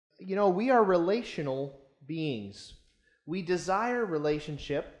we are relational beings. We desire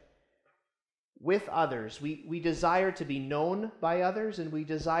relationship with others. We desire to be known by others, and we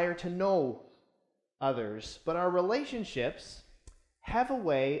desire to know others. But our relationships have a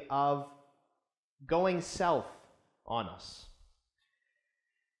way of going south on us.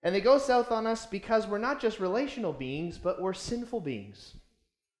 And they go south on us because we're not just relational beings, but we're sinful beings.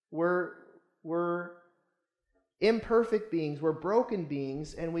 We're imperfect beings, we're broken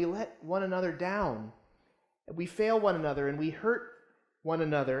beings, and we let one another down. We fail one another, and we hurt one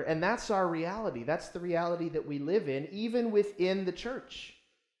another, and that's our reality. That's the reality that we live in, even within the church.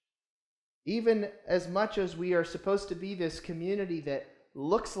 Even as much as we are supposed to be this community that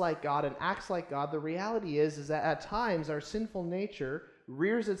looks like God and acts like God, the reality is that at times our sinful nature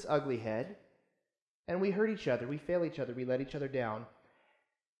rears its ugly head, and we hurt each other, we fail each other, we let each other down.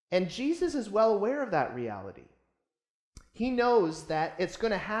 And Jesus is well aware of that reality. He knows that it's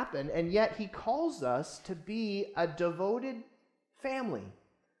going to happen, and yet he calls us to be a devoted family,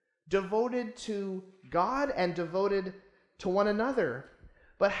 devoted to God and devoted to one another.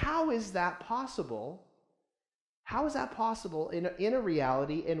 But how is that possible? How is that possible in a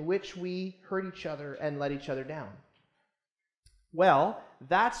reality in which we hurt each other and let each other down? Well,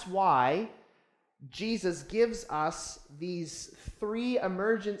 that's why Jesus gives us these 3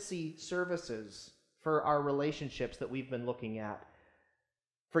 emergency services for our relationships that we've been looking at: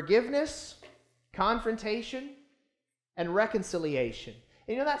 forgiveness, confrontation, and reconciliation.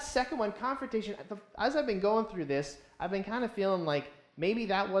 And that second one, confrontation, as I've been going through this, I've been kind of feeling like maybe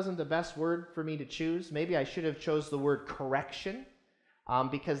that wasn't the best word for me to choose. Maybe I should have chose the word correction,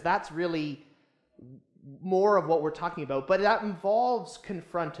 because that's really more of what we're talking about. But that involves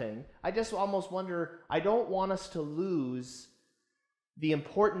confronting. I just almost wonder, I don't want us to lose the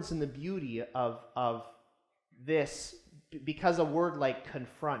importance and the beauty of this, because a word like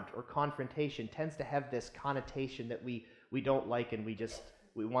confront or confrontation tends to have this connotation that we don't like and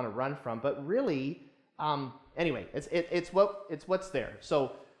we want to run from. But really, anyway, it's what's there.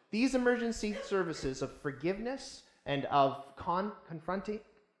 So these emergency services of forgiveness and of confronting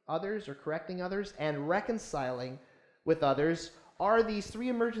others or correcting others and reconciling with others are these 3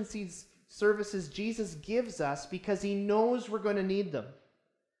 emergency services Jesus gives us because he knows we're going to need them.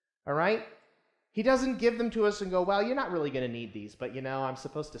 All right? He doesn't give them to us and go, well, you're not really going to need these, but I'm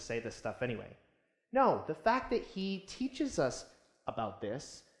supposed to say this stuff anyway. No, the fact that he teaches us about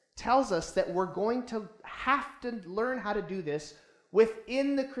this tells us that we're going to have to learn how to do this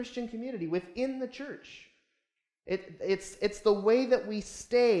within the Christian community, within the church. It's the way that we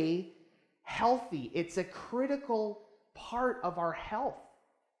stay healthy. It's a critical part of our health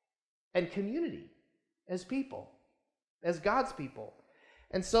and community as people, as God's people.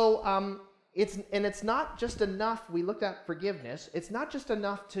 And so it's not just enough. We looked at forgiveness. It's not just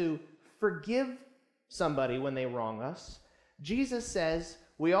enough to forgive somebody when they wrong us. Jesus says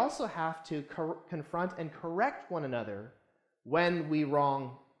we also have to confront and correct one another when we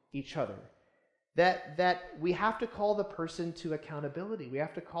wrong each other. That we have to call the person to accountability. We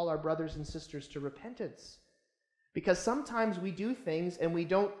have to call our brothers and sisters to repentance. Because sometimes we do things and we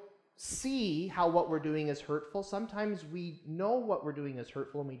don't see how what we're doing is hurtful. Sometimes we know what we're doing is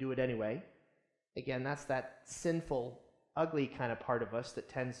hurtful and we do it anyway. Again, that's that sinful, ugly kind of part of us that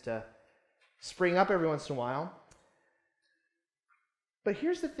tends to spring up every once in a while. But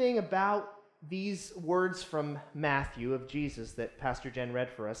here's the thing about these words from Matthew of Jesus that Pastor Jen read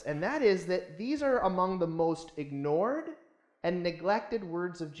for us, and that is that these are among the most ignored and neglected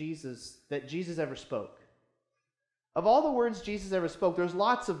words of Jesus that Jesus ever spoke. Of all the words Jesus ever spoke, there's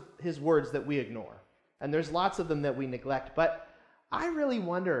lots of his words that we ignore, and there's lots of them that we neglect, but I really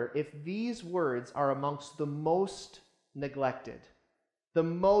wonder if these words are amongst the most neglected, the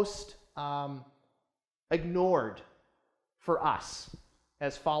most ignored for us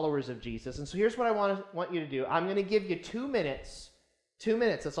as followers of Jesus. And so here's what I want you to do. I'm going to give you 2 minutes. 2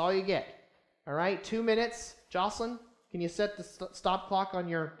 minutes, that's all you get. All right, 2 minutes. Jocelyn, can you set the stop clock on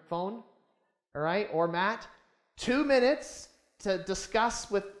your phone? All right, or Matt? 2 minutes to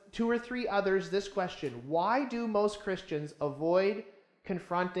discuss with 2 or 3 others this question. Why do most Christians avoid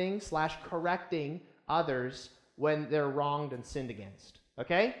confronting/correcting others when they're wronged and sinned against?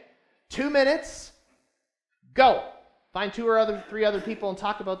 Okay? 2 minutes. Go. Find 2 or 3 other people and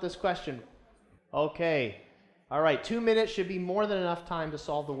talk about this question. Okay. All right. 2 minutes should be more than enough time to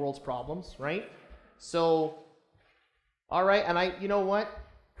solve the world's problems, right? So, all right. And you know what?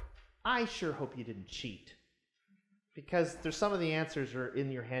 I sure hope you didn't cheat, because there's some of the answers are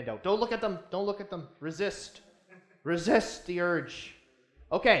in your handout. Don't look at them. Don't look at them. Resist. Resist the urge.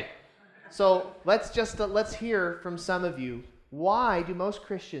 Okay. So let's hear from some of you Why do most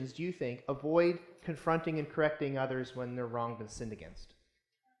Christians, do you think, avoid confronting and correcting others when they're wronged and sinned against?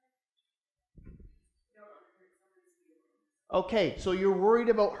 Okay, so you're worried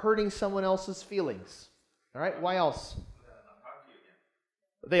about hurting someone else's feelings. All right, why else?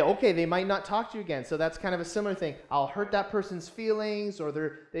 They might not talk to you again. So that's kind of a similar thing. I'll hurt that person's feelings, or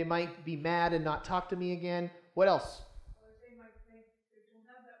they might be mad and not talk to me again. What else? They might think they don't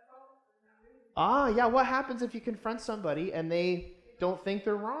have that fault. Yeah, what happens if you confront somebody and they don't think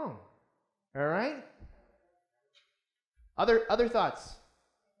they're wrong? All right? Other thoughts?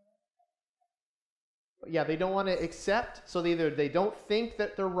 Yeah, they don't want to accept, so either they don't think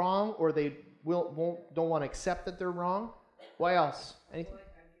that they're wrong or they don't want to accept that they're wrong. Why else? Anything?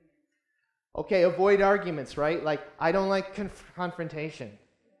 Okay, avoid arguments, right? Like, I don't like confrontation.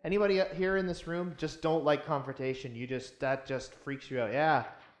 Anybody here in this room just don't like confrontation? That just freaks you out. Yeah,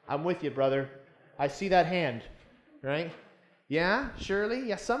 I'm with you, brother. I see that hand, right? Yeah, Shirley?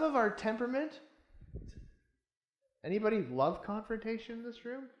 Yeah, some of our temperament. Anybody love confrontation in this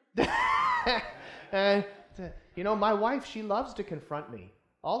room? And, my wife, she loves to confront me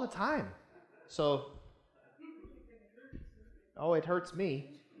all the time. So, it hurts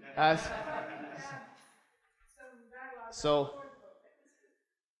me. So,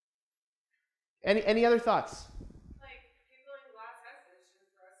 any other thoughts? Like, people in glass houses should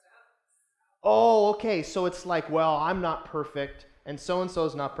throw stones. Oh, okay. So it's like, well, I'm not perfect, and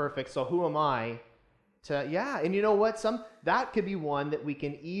so-and-so's not perfect, so who am I to... Yeah, and you know what? That could be one that we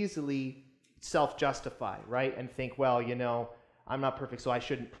can easily self-justify, right? And think, well, I'm not perfect, so I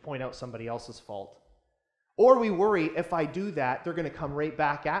shouldn't point out somebody else's fault. Or we worry, if I do that, they're going to come right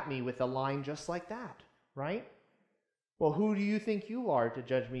back at me with a line just like that, right? Well, who do you think you are to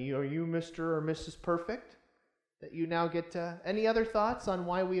judge me? Are you Mr. or Mrs. Perfect? That you now get to... Any other thoughts on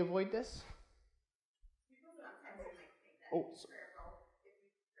why we avoid this?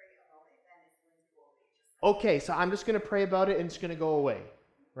 Okay, so I'm just going to pray about it and it's going to go away,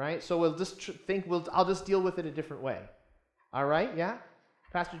 right? So we'll just I'll just deal with it a different way. All right, yeah?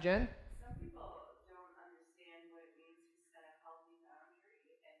 Pastor Jen? Some people don't understand what it means to set a healthy boundary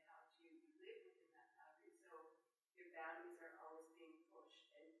and how to live within that boundary. So your boundaries are always being pushed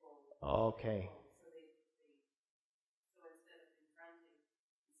and pulled. Okay. So instead of confronting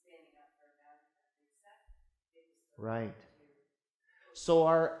and standing up for a boundary that they set, they just right. So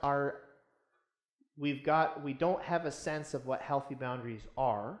we don't have a sense of what healthy boundaries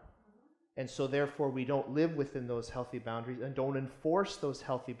are. And so therefore we don't live within those healthy boundaries and don't enforce those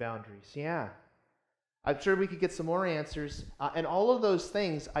healthy boundaries. Yeah. I'm sure we could get some more answers. And all of those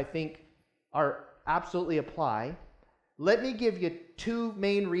things, I think, are absolutely apply. Let me give you two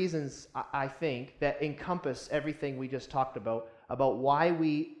main reasons, I think, that encompass everything we just talked about why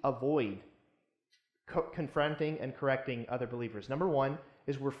we avoid confronting and correcting other believers. Number one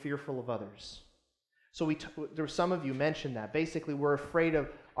is we're fearful of others. So there were some of you mentioned that. Basically, we're afraid of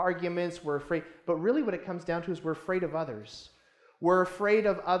arguments, but really what it comes down to is we're afraid of others. We're afraid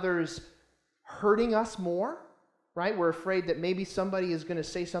of others hurting us more, right? We're afraid that maybe somebody is going to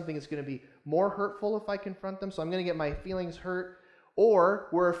say something that's going to be more hurtful if I confront them, so I'm going to get my feelings hurt. Or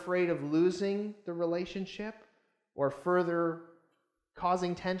we're afraid of losing the relationship or further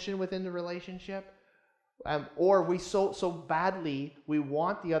causing tension within the relationship. Or we so badly, we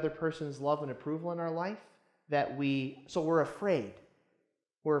want the other person's love and approval in our life that we're afraid.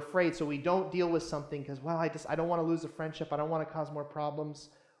 We're afraid, so we don't deal with something because, well, I don't want to lose a friendship, I don't want to cause more problems,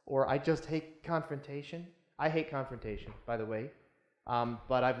 or I just hate confrontation. I hate confrontation, by the way,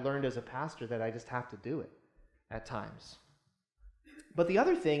 but I've learned as a pastor that I just have to do it at times. But the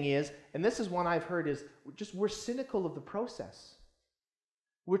other thing is, and this is one I've heard, is just we're cynical of the process.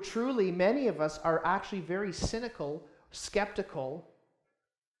 Many of us are actually very cynical, skeptical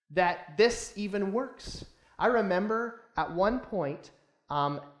that this even works. I remember at one point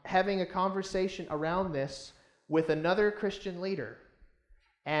having a conversation around this with another Christian leader.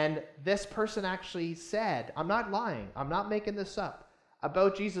 And this person actually said, I'm not lying, I'm not making this up,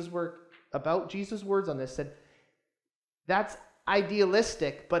 about Jesus' words on this, said, that's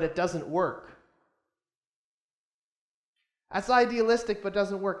idealistic, but it doesn't work. That's idealistic, but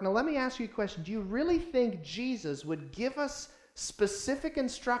doesn't work. Now, let me ask you a question. Do you really think Jesus would give us specific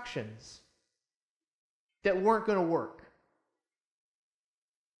instructions that weren't going to work?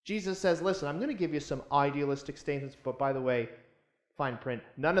 Jesus says, listen, I'm going to give you some idealistic statements, but by the way, fine print,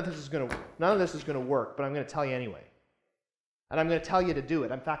 none of this is going to work, but I'm going to tell you anyway. And I'm going to tell you to do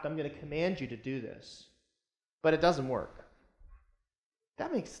it. In fact, I'm going to command you to do this. But it doesn't work.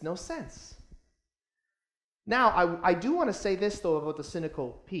 That makes no sense. Now, I do want to say this, though, about the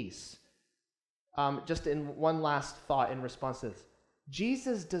cynical piece. just in one last thought in response to this.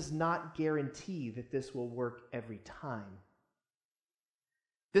 Jesus does not guarantee that this will work every time.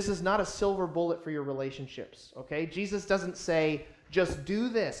 This is not a silver bullet for your relationships, okay? Jesus doesn't say, just do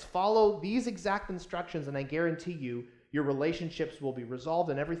this, follow these exact instructions, and I guarantee you your relationships will be resolved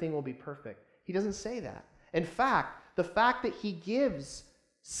and everything will be perfect. He doesn't say that. In fact, the fact that he gives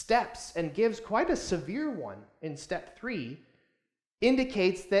steps and gives quite a severe one in step 3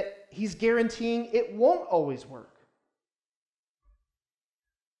 indicates that he's guaranteeing it won't always work.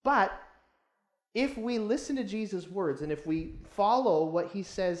 But if we listen to Jesus' words and if we follow what he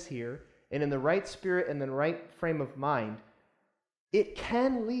says here and in the right spirit and the right frame of mind, it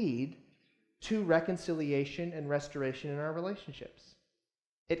can lead to reconciliation and restoration in our relationships.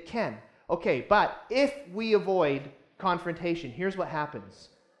 It can. Okay, but if we avoid confrontation, here's what happens.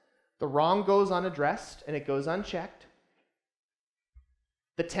 The wrong goes unaddressed and it goes unchecked.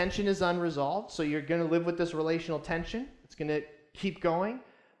 The tension is unresolved, so you're going to live with this relational tension. It's going to keep going.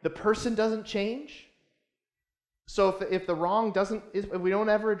 The person doesn't change. So if the wrong if we don't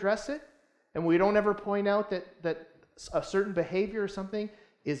ever address it, and we don't ever point out that a certain behavior or something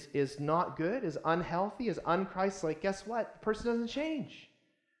is not good, is unhealthy, is un-Christ-like, guess what? The person doesn't change.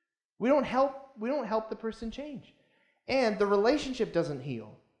 We don't help the person change. And the relationship doesn't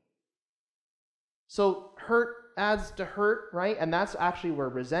heal. So hurt adds to hurt, right? And that's actually where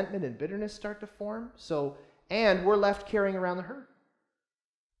resentment and bitterness start to form. And we're left carrying around the hurt.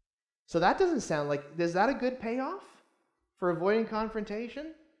 So that doesn't sound like, is that a good payoff for avoiding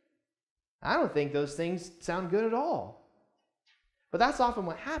confrontation? I don't think those things sound good at all. But that's often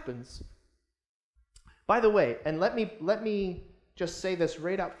what happens. By the way, and let me just say this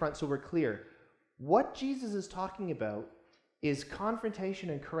right up front so we're clear. What Jesus is talking about is confrontation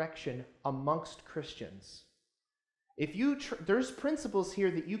and correction amongst Christians. If there's principles here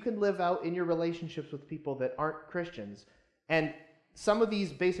that you can live out in your relationships with people that aren't Christians, and some of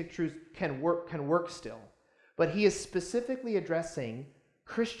these basic truths can work still. But he is specifically addressing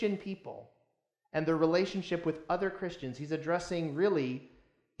Christian people and their relationship with other Christians. He's addressing really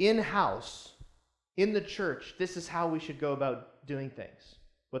in-house, in the church, this is how we should go about doing things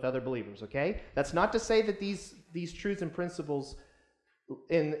with other believers, okay? That's not to say that these truths and principles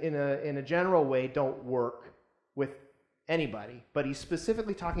in a general way don't work with anybody, but he's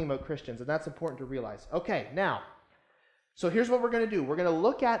specifically talking about Christians, and that's important to realize. Okay, now, so here's what we're going to do. We're going to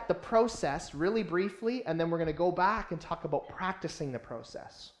look at the process really briefly, and then we're going to go back and talk about practicing the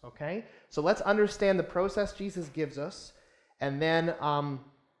process, okay? So let's understand the process Jesus gives us, and then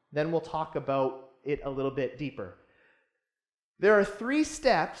we'll talk about it a little bit deeper. There are 3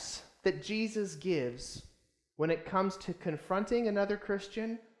 steps that Jesus gives when it comes to confronting another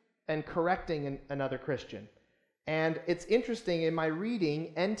Christian and correcting another Christian. And it's interesting, in my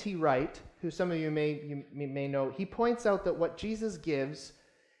reading, N.T. Wright, who some of you may know, he points out that what Jesus gives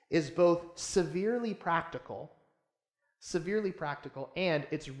is both severely practical, and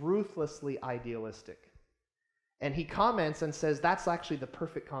it's ruthlessly idealistic. And he comments and says that's actually the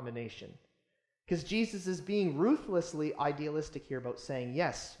perfect combination. Because Jesus is being ruthlessly idealistic here about saying,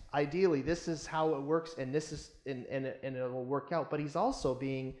 yes, ideally, this is how it works, and this is and it will work out. But he's also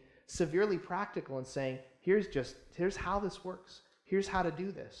being severely practical and saying, here's how this works. Here's how to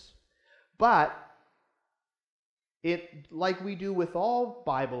do this. But like we do with all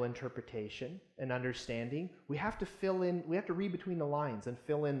Bible interpretation and understanding, we have to read between the lines and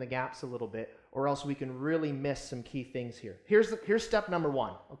fill in the gaps a little bit, or else we can really miss some key things here. Here's step number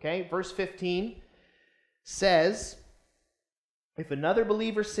 1, okay? Verse 15 says, if another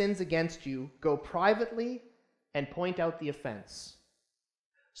believer sins against you, go privately and point out the offense.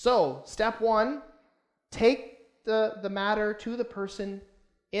 So, step 1, take the matter to the person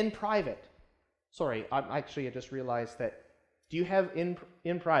in private. Sorry, I just realized that. Do you have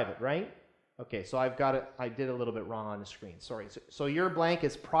in private, right? Okay, so I did a little bit wrong on the screen. Sorry. So your blank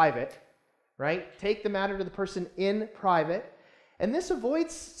is private, right? Take the matter to the person in private. And this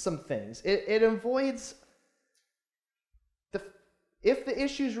avoids some things. It avoids if the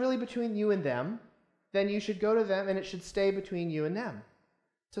issue is really between you and them, then you should go to them and it should stay between you and them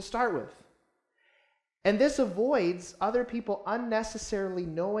to start with. And this avoids other people unnecessarily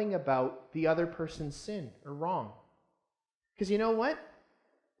knowing about the other person's sin or wrong. Because you know what?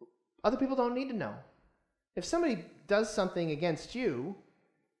 Other people don't need to know. If somebody does something against you,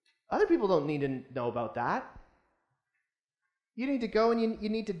 other people don't need to know about that. You need to go and you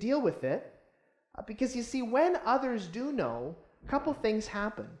need to deal with it. Because you see, when others do know, a couple things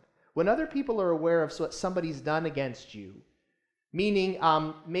happen. When other people are aware of what somebody's done against you, meaning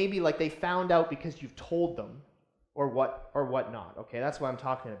maybe like they found out because you've told them or whatnot. Okay, that's what I'm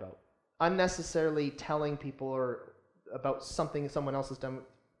talking about. unnecessarily telling people or about something someone else has done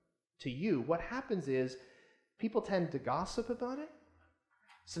to you, what happens is people tend to gossip about it.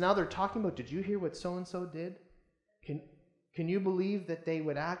 So now they're talking about, did you hear what so-and-so did? Can you believe that they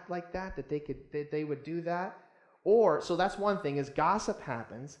would act like that they would do that? Or, so that's one thing, is gossip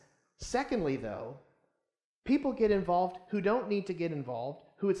happens. Secondly, though, people get involved who don't need to get involved,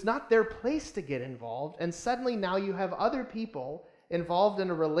 who it's not their place to get involved, and suddenly now you have other people involved in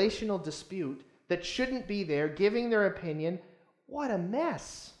a relational dispute that shouldn't be there, giving their opinion. What a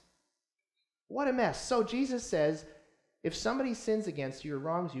mess. What a mess. So Jesus says, if somebody sins against you or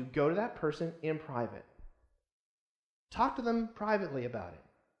wrongs you, go to that person in private. Talk to them privately about it.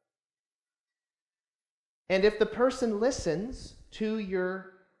 And if the person listens to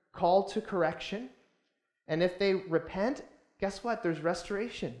your call to correction, and if they repent, guess what? There's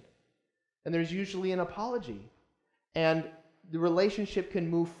restoration. And there's usually an apology. And the relationship can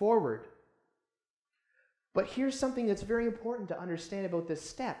move forward. But here's something that's very important to understand about this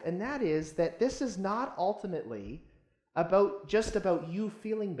step, and that is that this is not ultimately just about you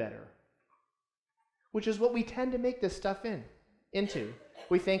feeling better, which is what we tend to make this stuff into.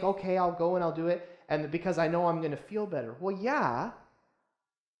 We think, okay, I'll go and I'll do it, and because I know I'm going to feel better. Well, yeah,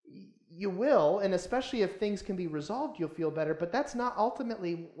 you will, and especially if things can be resolved, you'll feel better, but that's not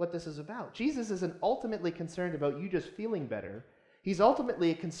ultimately what this is about. Jesus isn't ultimately concerned about you just feeling better. He's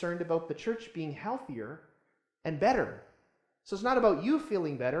ultimately concerned about the church being healthier and better. So it's not about you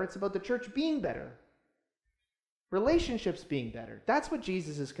feeling better, it's about the church being better. Relationships being better. That's what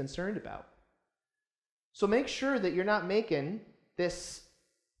Jesus is concerned about. So make sure that you're not making this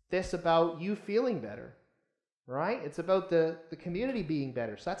about you feeling better, right? It's about the community being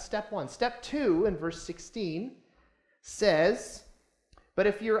better. So that's step one. Step two, in verse 16, says, but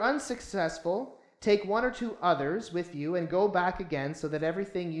if you're unsuccessful, take one or two others with you and go back again so that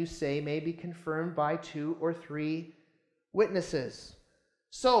everything you say may be confirmed by 2 or 3 witnesses.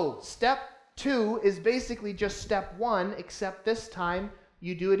 So step 2 is basically just step 1, except this time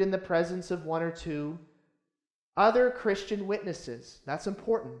you do it in the presence of 1 or 2 other Christian witnesses. That's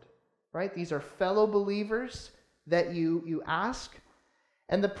important, right? These are fellow believers that you ask.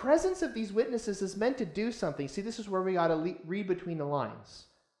 And the presence of these witnesses is meant to do something. See, this is where we got to read between the lines,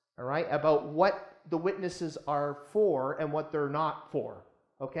 all right, about what the witnesses are for and what they're not for,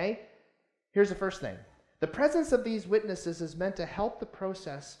 okay? Here's the first thing. The presence of these witnesses is meant to help the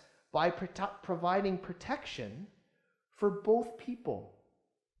process by providing protection for both people.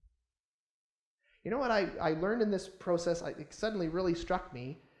 You know what I learned in this process? It suddenly really struck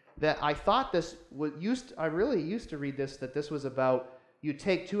me that I thought I really used to read this, that this was about you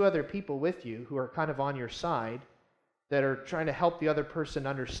take 2 other people with you who are kind of on your side that are trying to help the other person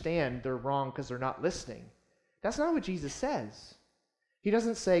understand they're wrong because they're not listening. That's not what Jesus says. He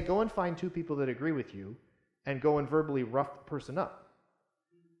doesn't say, go and find 2 people that agree with you and go and verbally rough the person up.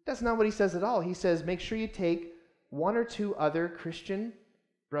 That's not what he says at all. He says, make sure you take 1 or 2 other Christian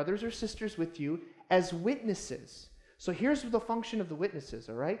brothers or sisters with you as witnesses. So here's the function of the witnesses,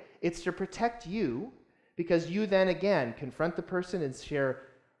 all right? It's to protect you, because you then again confront the person and share,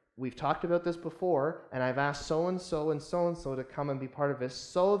 we've talked about this before, and I've asked so-and-so and so-and-so to come and be part of this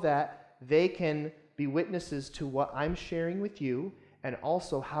so that they can be witnesses to what I'm sharing with you and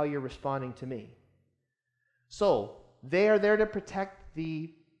also how you're responding to me. So they are there to protect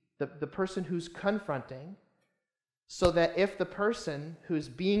the person who's confronting, so that if the person who's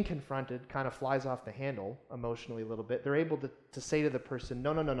being confronted kind of flies off the handle emotionally a little bit, they're able to say to the person,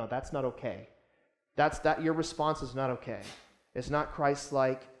 no, that's not okay. Your response is not okay. It's not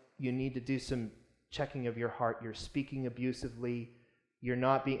Christ-like. You need to do some checking of your heart. You're speaking abusively. You're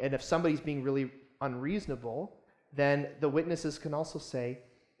not being, and if somebody's being really unreasonable, then the witnesses can also say,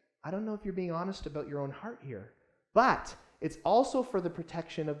 I don't know if you're being honest about your own heart here. But it's also for the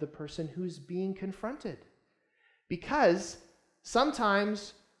protection of the person who's being confronted. Because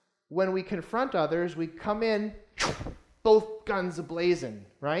sometimes when we confront others, we come in, both guns ablazing,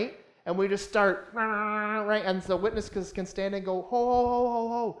 right? And we just start, right? And the witness can stand and go, ho, ho, ho, ho,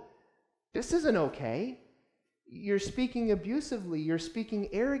 ho. This isn't okay. You're speaking abusively. You're speaking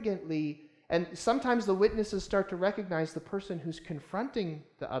arrogantly. And sometimes the witnesses start to recognize the person who's confronting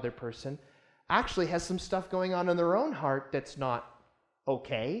the other person actually has some stuff going on in their own heart that's not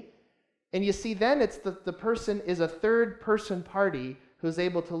okay. And you see, then it's the person is a third-person party who's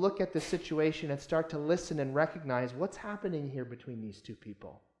able to look at the situation and start to listen and recognize what's happening here between these 2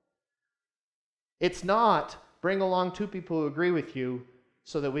 people. It's not bring along 2 people who agree with you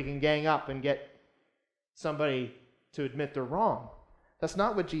so that we can gang up and get somebody to admit they're wrong. That's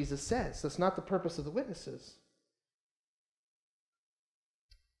not what Jesus says. That's not the purpose of the witnesses.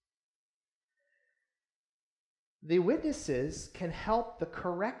 the witnesses can help the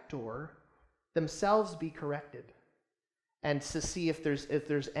corrector themselves be corrected, and to see if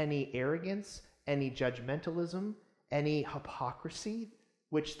there's any arrogance, any judgmentalism, any hypocrisy,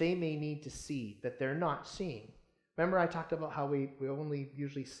 which they may need to see that they're not seeing. Remember I talked about how we only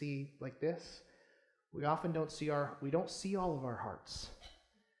usually see like this? We often don't see all of our hearts.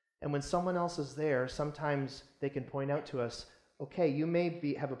 And when someone else is there, sometimes they can point out to us, okay, you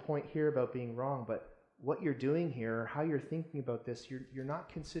may have a point here about being wrong, but what you're doing here, or how you're thinking about this, you're not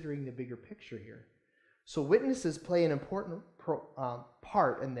considering the bigger picture here. So witnesses play an important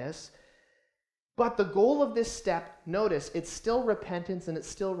part in this. But the goal of this step, notice, it's still repentance and it's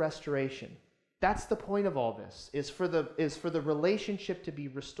still restoration. That's the point of all this, is for the relationship to be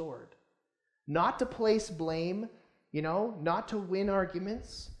restored. Not to place blame, not to win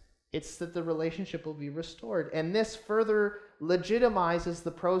arguments. It's that the relationship will be restored. And this further legitimizes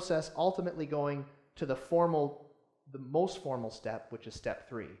the process ultimately going to the most formal step, which is step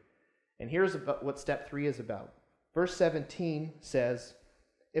 3. And here's what step 3 is about. Verse 17 says,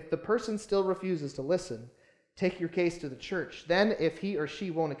 if the person still refuses to listen, take your case to the church. Then if he or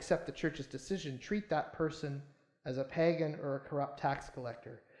she won't accept the church's decision, treat that person as a pagan or a corrupt tax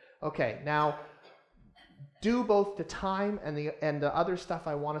collector. Okay, now, due both to time and the other stuff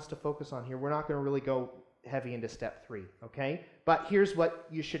I want us to focus on here, we're not going to really go heavy into step 3, okay? But here's what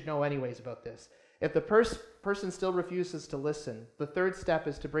you should know anyways about this. If the person still refuses to listen, the third step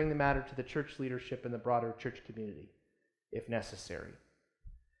is to bring the matter to the church leadership and the broader church community, if necessary.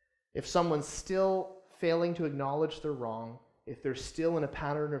 If someone's still failing to acknowledge they're wrong, if they're still in a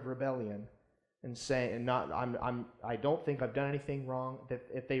pattern of rebellion and saying, I don't think I've done anything wrong, that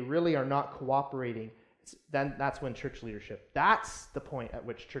if they really are not cooperating, then that's when church leadership, that's the point at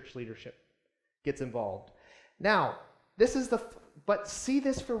which church leadership gets involved. Now, but see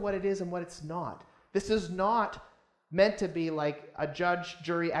this for what it is and what it's not. This is not meant to be like a judge,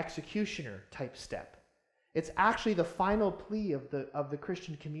 jury, executioner type step. It's actually the final plea of the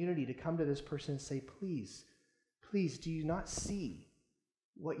Christian community to come to this person and say, please, do you not see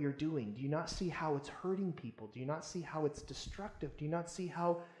what you're doing? Do you not see how it's hurting people? Do you not see how it's destructive? Do you not see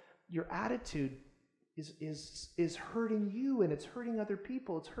how your attitude is hurting you and it's hurting other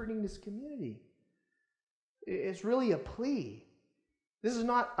people? It's hurting this community. It's really a plea. This is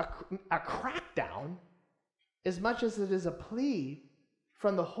not a crackdown as much as it is a plea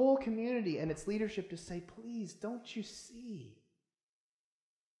from the whole community and its leadership to say, please, don't you see?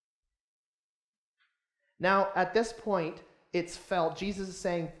 Now, at this point, Jesus is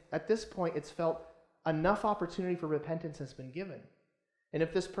saying, at this point, it's felt enough opportunity for repentance has been given. And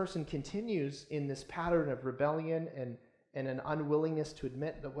if this person continues in this pattern of rebellion and an unwillingness to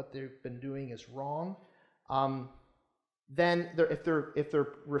admit that what they've been doing is wrong, then if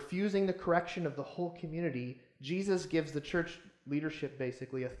they're refusing the correction of the whole community, Jesus gives the church leadership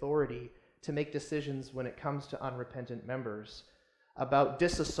basically authority to make decisions when it comes to unrepentant members about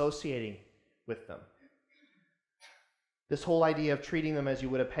disassociating with them. This whole idea of treating them as you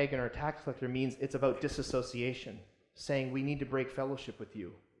would a pagan or a tax collector means it's about disassociation, saying we need to break fellowship with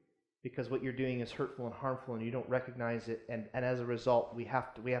you because what you're doing is hurtful and harmful and you don't recognize it, and as a result we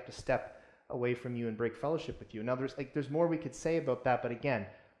have to step away from you and break fellowship with you. Now there's more we could say about that, but again,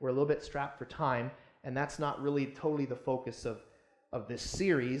 we're a little bit strapped for time, and that's not really totally the focus of this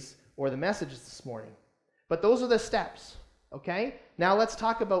series or the messages this morning. But those are the steps, okay? Now let's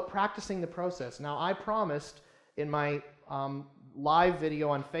talk about practicing the process. Now I promised in my live video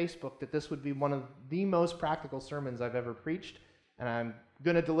on Facebook that this would be one of the most practical sermons I've ever preached, and I'm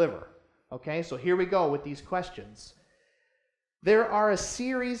going to deliver, okay? So here we go with these questions. There are a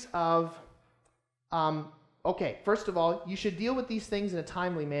series of, first of all, you should deal with these things in a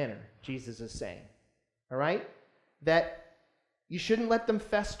timely manner, Jesus is saying, all right? That you shouldn't let them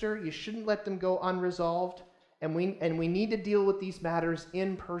fester, you shouldn't let them go unresolved, and we need to deal with these matters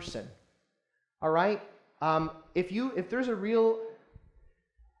in person, all right? If there's a real,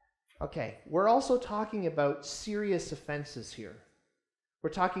 we're also talking about serious offenses here. We're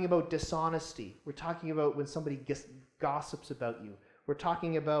talking about dishonesty. We're talking about when somebody gossips about you. We're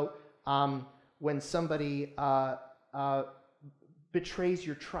talking about when somebody betrays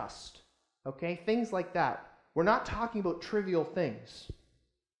your trust. Okay, things like that. We're not talking about trivial things.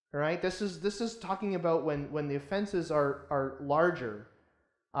 All right, this is talking about when the offenses are larger.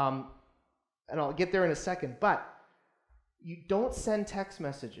 And I'll get there in a second. But you don't send text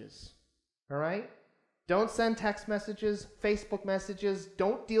messages. All right. Don't send text messages, Facebook messages.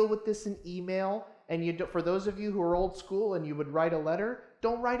 Don't deal with this in email. And for those of you who are old school and you would write a letter,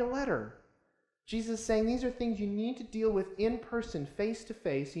 don't write a letter. Jesus is saying these are things you need to deal with in person, face to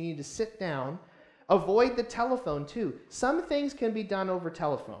face. You need to sit down. Avoid the telephone too. Some things can be done over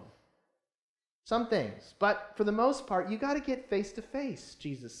telephone. Some things. But for the most part, you got to get face to face,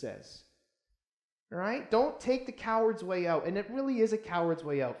 Jesus says. All right? Don't take the coward's way out. And it really is a coward's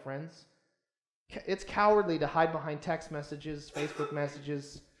way out, friends. It's cowardly to hide behind text messages, Facebook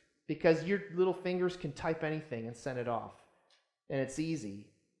messages, because your little fingers can type anything and send it off. And it's easy.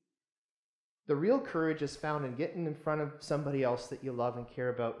 The real courage is found in getting in front of somebody else that you love and care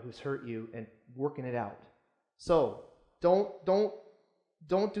about who's hurt you and working it out. So, don't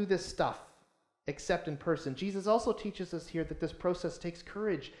do this stuff except in person. Jesus also teaches us here that this process takes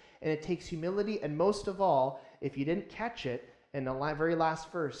courage and it takes humility, and most of all, if you didn't catch it, in the very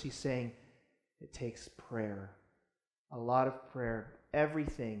last verse, he's saying it takes prayer. A lot of prayer.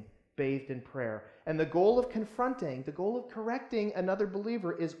 Everything bathed in prayer. And the goal of correcting another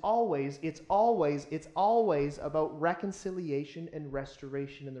believer is always about reconciliation and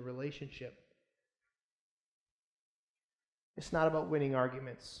restoration in the relationship. It's not about winning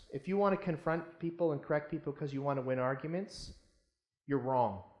arguments. If you want to confront people and correct people because you want to win arguments, you're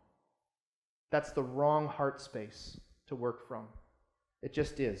wrong. That's the wrong heart space to work from. It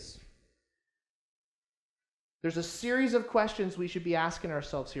just is. There's a series of questions we should be asking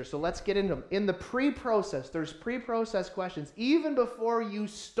ourselves here, so let's get into them. In the pre-process, there's pre-process questions. Even before you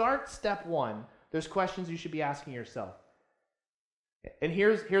start step one, there's questions you should be asking yourself. And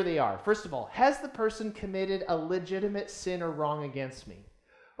here they are. First of all, has the person committed a legitimate sin or wrong against me?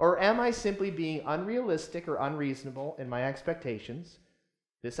 Or am I simply being unrealistic or unreasonable in my expectations?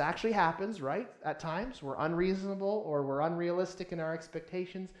 This actually happens, right? At times, we're unreasonable or we're unrealistic in our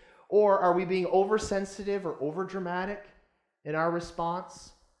expectations. Or are we being oversensitive or overdramatic in our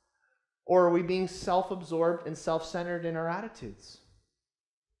response? Or are we being self-absorbed and self-centered in our attitudes?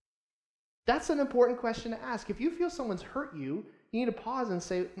 That's an important question to ask. If you feel someone's hurt you, you need to pause and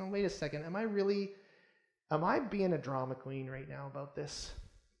say, no, wait a second, am I being a drama queen right now about this?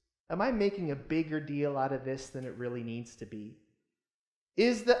 Am I making a bigger deal out of this than it really needs to be?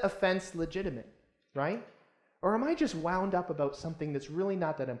 Is the offense legitimate, right? Or am I just wound up about something that's really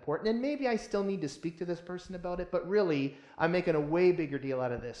not that important? And maybe I still need to speak to this person about it, but really, I'm making a way bigger deal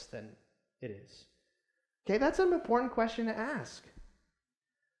out of this than it is. Okay, that's an important question to ask.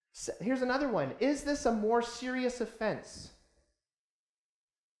 Here's another one. Is this a more serious offense?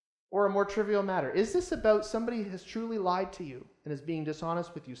 Or a more trivial matter? Is this about somebody has truly lied to you and is being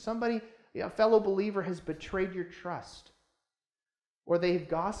dishonest with you? Somebody, a fellow believer, has betrayed your trust. Or they've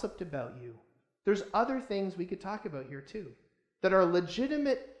gossiped about you. There's other things we could talk about here too that are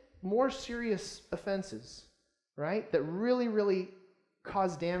legitimate, more serious offenses, right? That really, really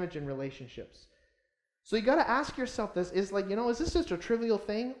cause damage in relationships. So you got to ask yourself this, is this just a trivial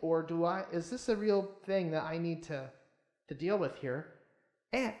thing, or is this a real thing that I need to deal with here?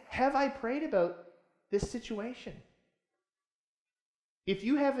 And have I prayed about this situation? If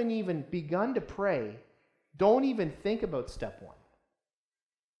you haven't even begun to pray, don't even think about step one.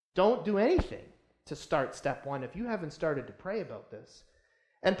 Don't do anything to start step one if you haven't started to pray about this.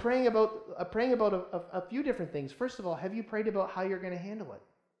 And praying about a few different things. First of all, have you prayed about how you're going to handle it?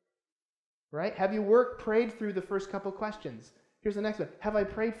 Right? Have you prayed through the first couple questions? Here's the next one. Have I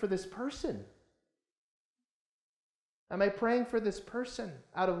prayed for this person? Am I praying for this person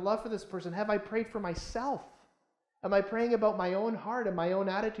out of love for this person? Have I prayed for myself? Am I praying about my own heart and my own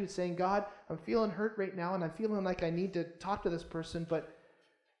attitude, saying, God, I'm feeling hurt right now and I'm feeling like I need to talk to this person, but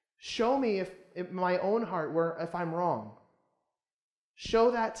show me if in my own heart if I'm wrong.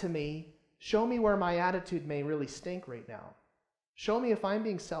 Show that to me. Show me where my attitude may really stink right now. Show me if I'm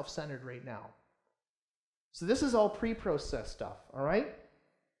being self-centered right now. So this is all pre-process stuff, all right?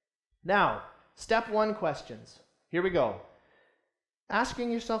 Now, step one questions. Here we go.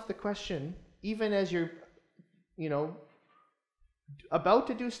 Asking yourself the question, even as you're, about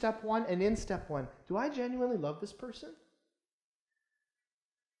to do step one and in step one, do I genuinely love this person?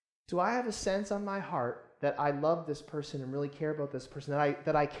 Do I have a sense on my heart that I love this person and really care about this person,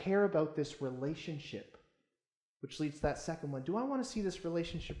 that I care about this relationship? Which leads to that second one. Do I want to see this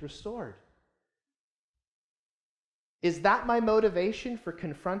relationship restored? Is that my motivation for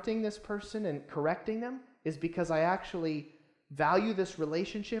confronting this person and correcting them? Is because I actually value this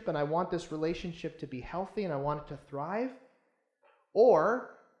relationship and I want this relationship to be healthy and I want it to thrive?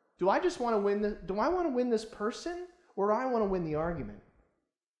 Or do I just want to win this person, or do I want to win the argument?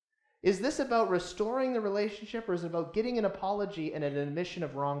 Is this about restoring the relationship, or is it about getting an apology and an admission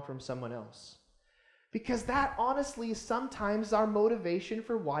of wrong from someone else? Because that honestly is sometimes our motivation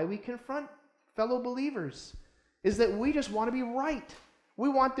for why we confront fellow believers, is that we just want to be right. We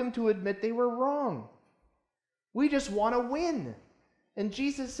want them to admit they were wrong. We just want to win. And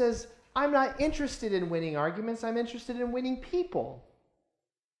Jesus says, I'm not interested in winning arguments. I'm interested in winning people.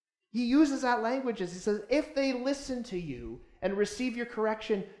 He uses that language as he says, if they listen to you and receive your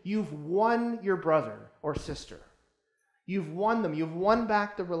correction, you've won your brother or sister. You've won them. You've won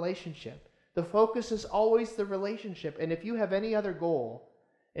back the relationship. The focus is always the relationship. And if you have any other goal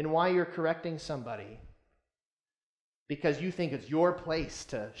in why you're correcting somebody, because you think it's your place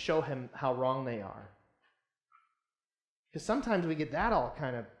to show him how wrong they are. Because sometimes we get that all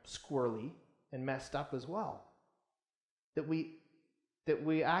kind of squirrely and messed up as well. That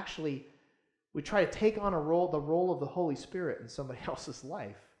we actually try to take on the role of the Holy Spirit in somebody else's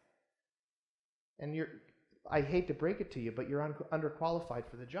life. And I hate to break it to you, but you're underqualified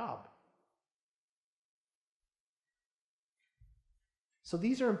for the job. So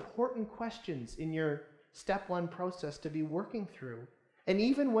these are important questions in your step one process to be working through. And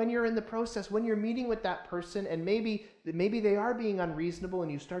even when you're in the process, when you're meeting with that person and maybe they are being unreasonable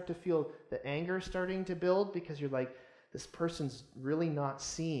and you start to feel the anger starting to build because you're like, this person's really not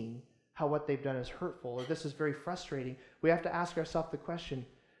seeing how what they've done is hurtful, or this is very frustrating, we have to ask ourselves the question,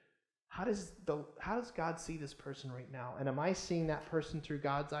 how does God see this person right now? And am I seeing that person through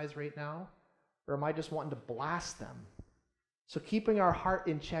God's eyes right now? Or am I just wanting to blast them? So keeping our heart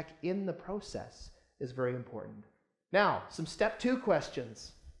in check in the process is very important. Now, some step 2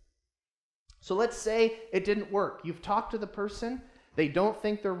 questions. So let's say it didn't work. You've talked to the person. They don't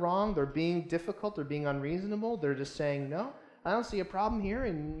think they're wrong. They're being difficult. They're being unreasonable. They're just saying, no, I don't see a problem here.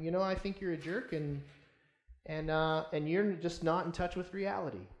 And, I think you're a jerk. And you're just not in touch with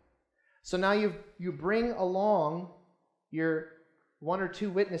reality. So now you bring along your 1 or 2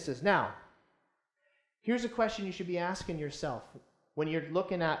 witnesses. Now, here's a question you should be asking yourself when you're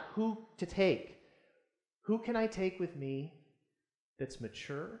looking at who to take. Who can I take with me that's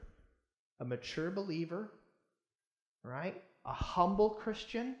mature, a mature believer, right? A humble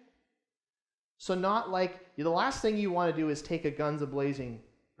Christian. So not like, the last thing you want to do is take a guns a-blazing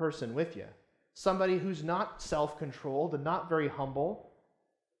person with you. Somebody who's not self-controlled and not very humble.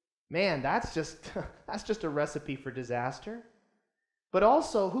 Man, that's just a recipe for disaster. But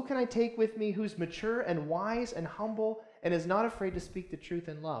also, who can I take with me who's mature and wise and humble and is not afraid to speak the truth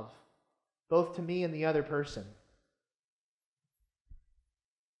in love, both to me and the other person?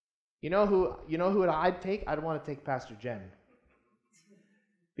 You know who I'd take? I'd want to take Pastor Jen.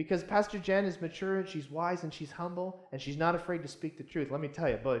 Because Pastor Jen is mature and she's wise and she's humble and she's not afraid to speak the truth. Let me tell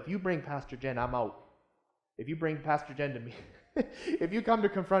you, but if you bring Pastor Jen, I'm out. If you bring Pastor Jen to me, if you come to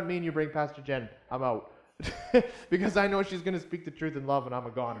confront me and you bring Pastor Jen, I'm out. Because I know she's going to speak the truth in love and I'm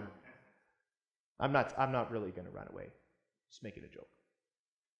a goner. I'm not really going to run away. Just making a joke.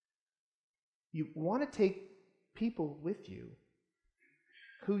 You want to take people with you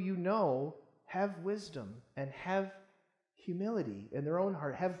who you know have wisdom and have humility in their own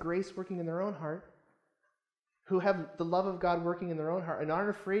heart, have grace working in their own heart, who have the love of God working in their own heart and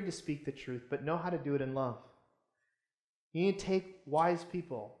aren't afraid to speak the truth, but know how to do it in love. You need to take wise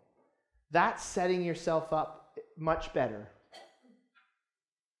people. That's setting yourself up much better.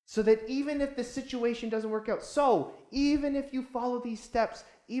 So that even if the situation doesn't work out, so even if you follow these steps,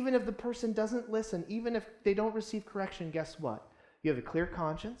 even if the person doesn't listen, even if they don't receive correction, guess what? You have a clear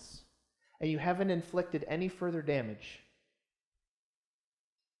conscience and you haven't inflicted any further damage.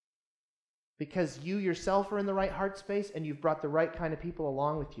 Because you yourself are in the right heart space and you've brought the right kind of people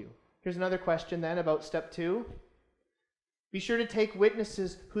along with you. Here's another question then about step 2. Be sure to take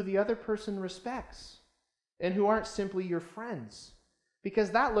witnesses who the other person respects and who aren't simply your friends.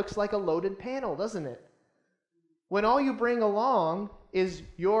 Because that looks like a loaded panel, doesn't it? When all you bring along is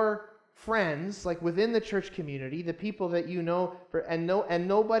your friends, like within the church community, the people that you know, and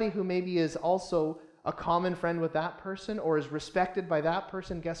nobody who maybe is also a common friend with that person or is respected by that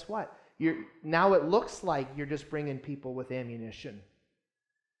person, guess what? Now it looks like you're just bringing people with ammunition.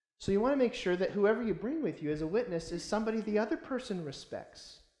 So you want to make sure that whoever you bring with you as a witness is somebody the other person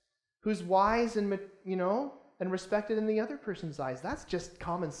respects, who's wise and and respected in the other person's eyes. That's just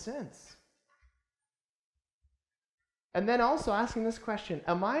common sense. And then also asking this question,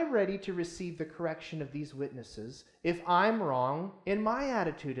 am I ready to receive the correction of these witnesses if I'm wrong in my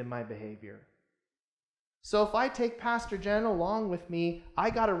attitude and my behavior? So if I take Pastor Jen along with me, I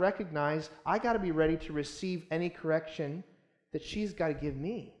got to recognize, I got to be ready to receive any correction that she's got to give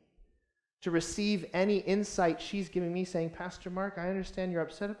me. To receive any insight she's giving me saying, Pastor Mark, I understand you're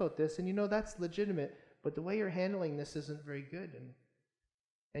upset about this, and that's legitimate, but the way you're handling this isn't very good,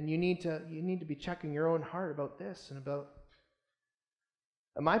 and you need to be checking your own heart about this and about,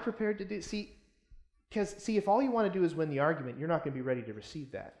 am I prepared to do, because if all you want to do is win the argument, you're not going to be ready to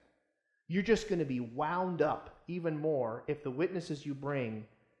receive that. You're just going to be wound up even more if the witnesses you bring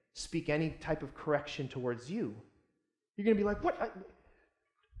speak any type of correction towards you. You're going to be like, what?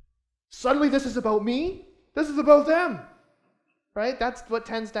 Suddenly this is about me? This is about them. Right? That's what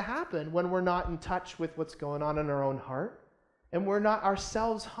tends to happen when we're not in touch with what's going on in our own heart and we're not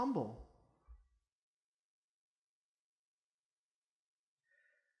ourselves humble.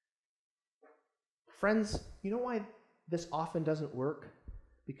 Friends, you know why this often doesn't work?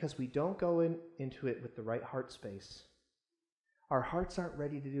 Because we don't go into it with the right heart space. Our hearts aren't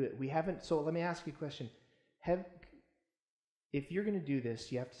ready to do it. We haven't. So let me ask you a question. If you're going to do this,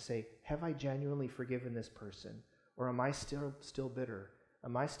 you have to say, have I genuinely forgiven this person? Or am I still bitter?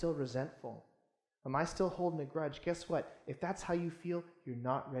 Am I still resentful? Am I still holding a grudge? Guess what? If that's how you feel, you're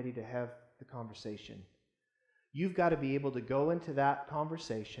not ready to have the conversation. You've got to be able to go into that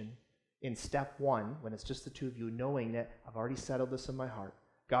conversation in step one, when it's just the two of you, knowing that I've already settled this in my heart.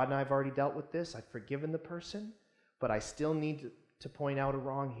 God and I have already dealt with this. I've forgiven the person, but I still need to point out a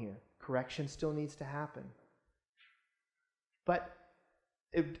wrong here. Correction still needs to happen. But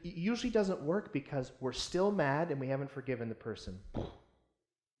it usually doesn't work because we're still mad and we haven't forgiven the person.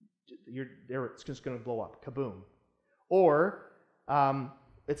 It's just going to blow up. Kaboom. Or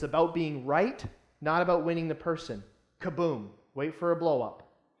it's about being right, not about winning the person. Kaboom. Wait for a blow up.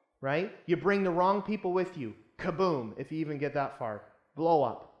 Right? You bring the wrong people with you. Kaboom. If you even get that far. Blow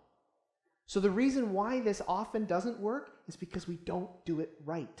up. So the reason why this often doesn't work is because we don't do it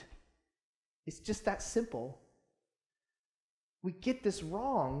right. It's just that simple. We get this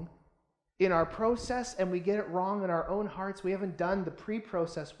wrong in our process and we get it wrong in our own hearts. We haven't done the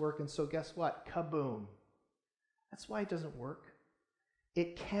pre-process work, and so guess what? Kaboom. That's why it doesn't work.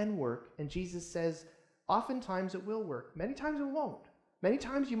 It can work, and Jesus says oftentimes it will work. Many times it won't. Many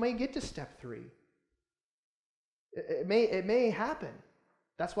times you may get to step 3. It may happen.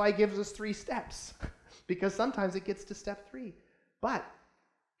 That's why he gives us 3 steps, because sometimes it gets to step 3. But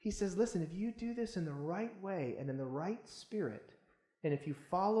he says, listen, if you do this in the right way and in the right spirit, and if you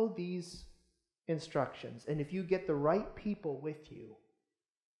follow these instructions, and if you get the right people with you,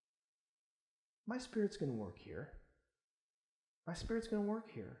 my Spirit's going to work here. My Spirit's going to work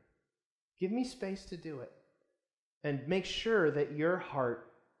here. Give me space to do it. And make sure that your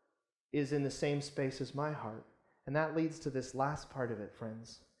heart is in the same space as my heart. And that leads to this last part of it,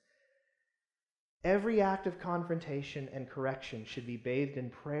 friends. Every act of confrontation and correction should be bathed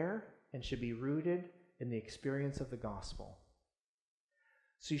in prayer and should be rooted in the experience of the gospel.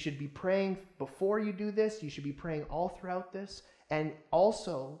 So you should be praying before you do this. You should be praying all throughout this. And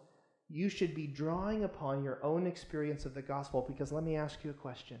also, you should be drawing upon your own experience of the gospel, because let me ask you a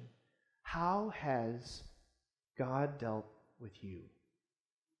question. How has God dealt with you?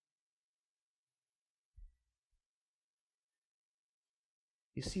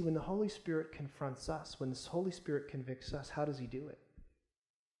 You see, when the Holy Spirit confronts us, when the Holy Spirit convicts us, how does he do it?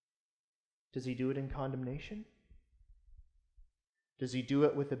 Does he do it in condemnation? Does he do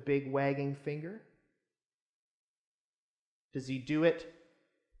it with a big wagging finger? Does he do it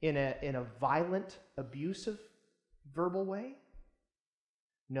in a violent, abusive, verbal way?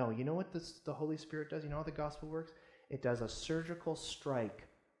 No. You know what the Holy Spirit does? You know how the gospel works? It does a surgical strike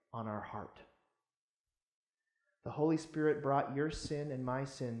on our heart. The Holy Spirit brought your sin and my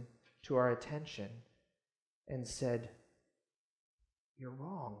sin to our attention and said, you're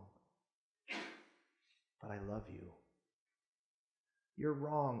wrong, but I love you. You're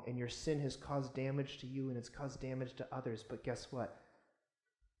wrong, and your sin has caused damage to you and it's caused damage to others, but guess what?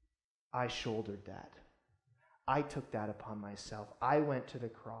 I shouldered that. I took that upon myself. I went to the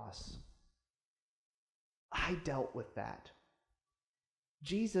cross. I dealt with that.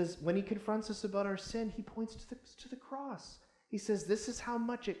 Jesus, when he confronts us about our sin, he points to the cross. He says, this is how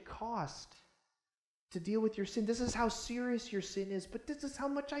much it cost to deal with your sin. This is how serious your sin is, but this is how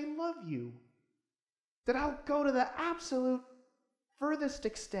much I love you. That I'll go to the absolute furthest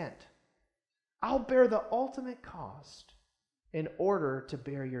extent. I'll bear the ultimate cost in order to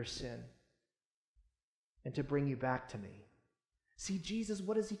bear your sin and to bring you back to me. See, Jesus,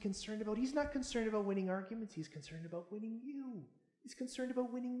 what is he concerned about? He's not concerned about winning arguments. He's concerned about winning you. He's concerned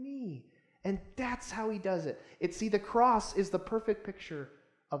about winning me. And that's how he does it. See, the cross is the perfect picture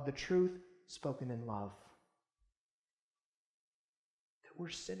of the truth spoken in love. That we're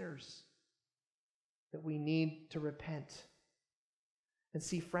sinners. That we need to repent. And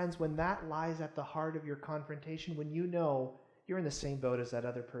see, friends, when that lies at the heart of your confrontation, when you know you're in the same boat as that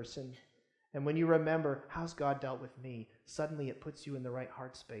other person, and when you remember, how's God dealt with me? Suddenly it puts you in the right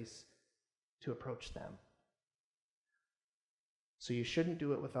heart space to approach them. So you shouldn't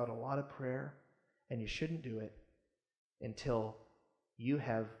do it without a lot of prayer, and you shouldn't do it until you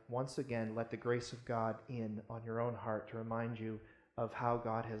have once again let the grace of God in on your own heart to remind you of how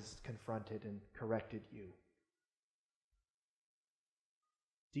God has confronted and corrected you.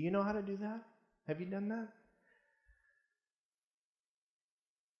 Do you know how to do that? Have you done that?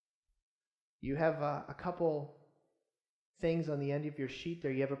 You have a couple things on the end of your sheet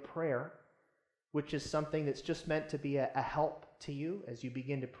there. You have a prayer, which is something that's just meant to be a help to you as you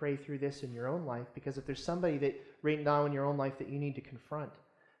begin to pray through this in your own life. Because if there's somebody that right now in your own life that you need to confront,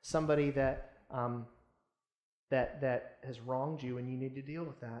 somebody that has wronged you and you need to deal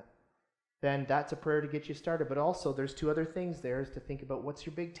with that, then that's a prayer to get you started. But also there's two other things there is to think about. What's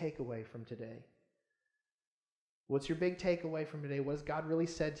your big takeaway from today? What's your big takeaway from today? What has God really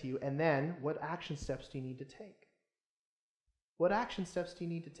said to you? And then what action steps do you need to take? What action steps do you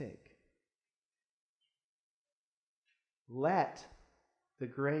need to take? Let the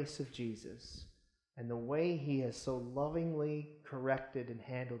grace of Jesus and the way he has so lovingly corrected and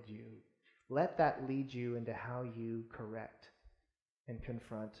handled you, let that lead you into how you correct and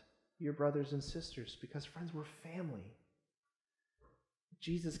confront your brothers and sisters. Because, friends, we're family.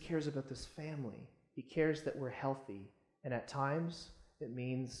 Jesus cares about this family. He cares that we're healthy. And at times, it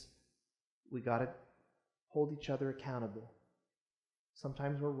means we got to hold each other accountable.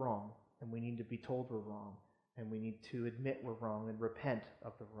 Sometimes we're wrong, and we need to be told we're wrong. And we need to admit we're wrong and repent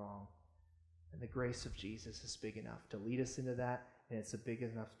of the wrong. And the grace of Jesus is big enough to lead us into that, and it's big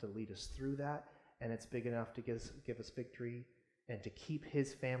enough to lead us through that, and it's big enough to give us victory and to keep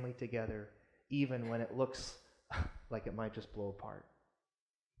his family together, even when it looks like it might just blow apart.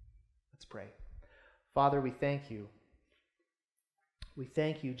 Let's pray. Father, we thank you. We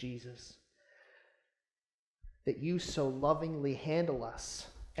thank you, Jesus, that you so lovingly handle us,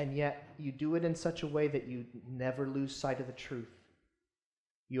 and yet you do it in such a way that you never lose sight of the truth.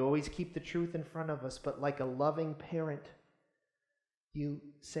 You always keep the truth in front of us, but like a loving parent, you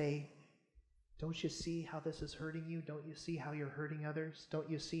say, don't you see how this is hurting you? Don't you see how you're hurting others? Don't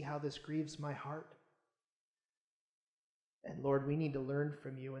you see how this grieves my heart? And Lord, we need to learn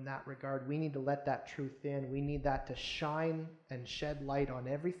from you in that regard. We need to let that truth in. We need that to shine and shed light on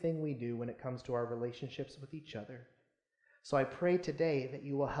everything we do when it comes to our relationships with each other. So I pray today that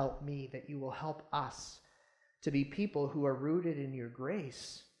you will help me, that you will help us to be people who are rooted in your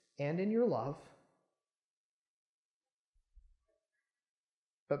grace and in your love.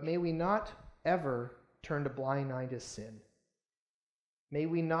 But may we not ever turn a blind eye to sin. May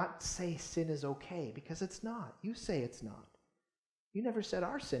we not say sin is okay, because it's not. You say it's not. You never said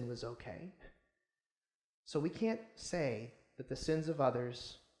our sin was okay. So we can't say that the sins of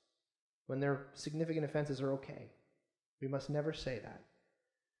others, when they're significant offenses, are okay. We must never say that.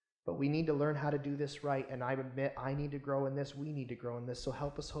 But we need to learn how to do this right, and I admit I need to grow in this, we need to grow in this, so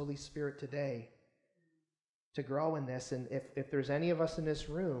help us, Holy Spirit, today to grow in this. And if there's any of us in this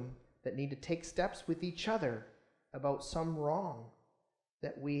room that need to take steps with each other about some wrong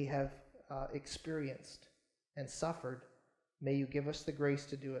that we have experienced and suffered, may you give us the grace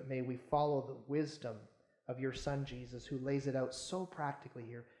to do it. May we follow the wisdom of your Son, Jesus, who lays it out so practically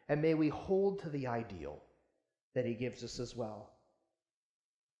here. And may we hold to the ideal that he gives us as well.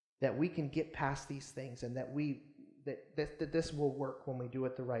 That we can get past these things, and that this will work when we do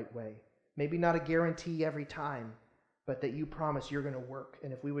it the right way. Maybe not a guarantee every time, but that you promise you're going to work.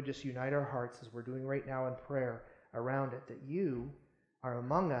 And if we would just unite our hearts, as we're doing right now in prayer, around it, that you are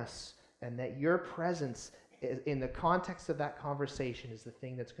among us, and that your presence in the context of that conversation is the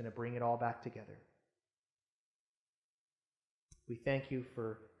thing that's going to bring it all back together. We thank you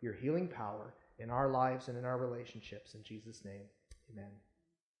for your healing power in our lives and in our relationships. In Jesus' name, amen.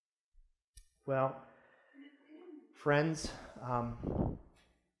 Well, friends,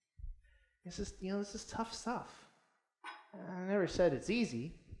 this is tough stuff. I never said it's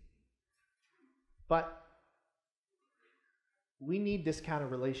easy, but we need this kind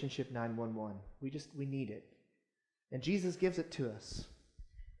of relationship 911. We need it. And Jesus gives it to us.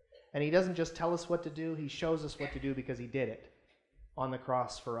 And he doesn't just tell us what to do, he shows us what to do because he did it on the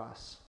cross for us.